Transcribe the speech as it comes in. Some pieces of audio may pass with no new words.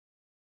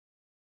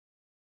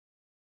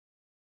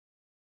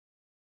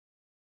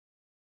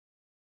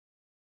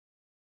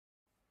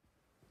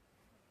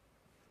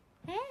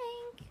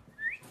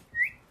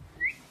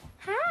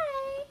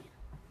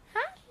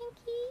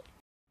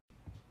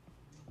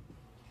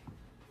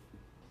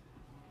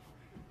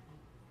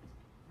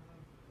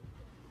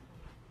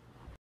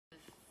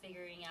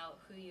finding out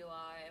who you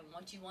are and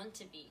what you want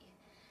to be.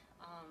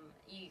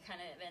 You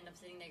kind of end up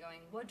sitting there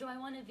going, what do I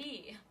want to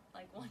be?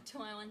 Like, what do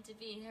I want to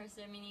be? There are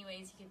so many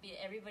ways you could be.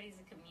 Everybody's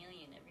a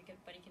chameleon.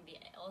 Everybody can be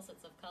all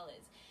sorts of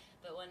colors.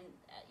 But when,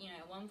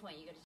 at one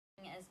point you got to...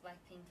 As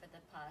Blackpink for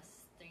the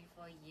past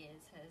 3-4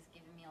 years has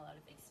given me a lot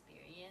of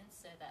experience,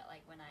 so that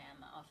like when I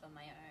am off on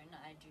my own,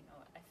 I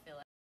feel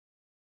like...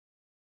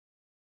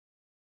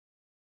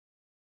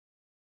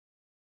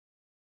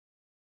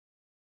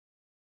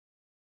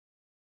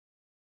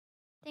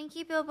 Thank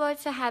you, Billboard,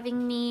 for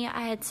having me.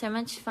 I had so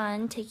much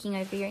fun taking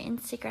over your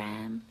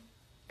Instagram.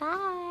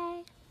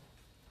 Bye.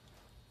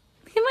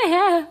 Look at my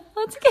hair.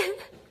 Once again.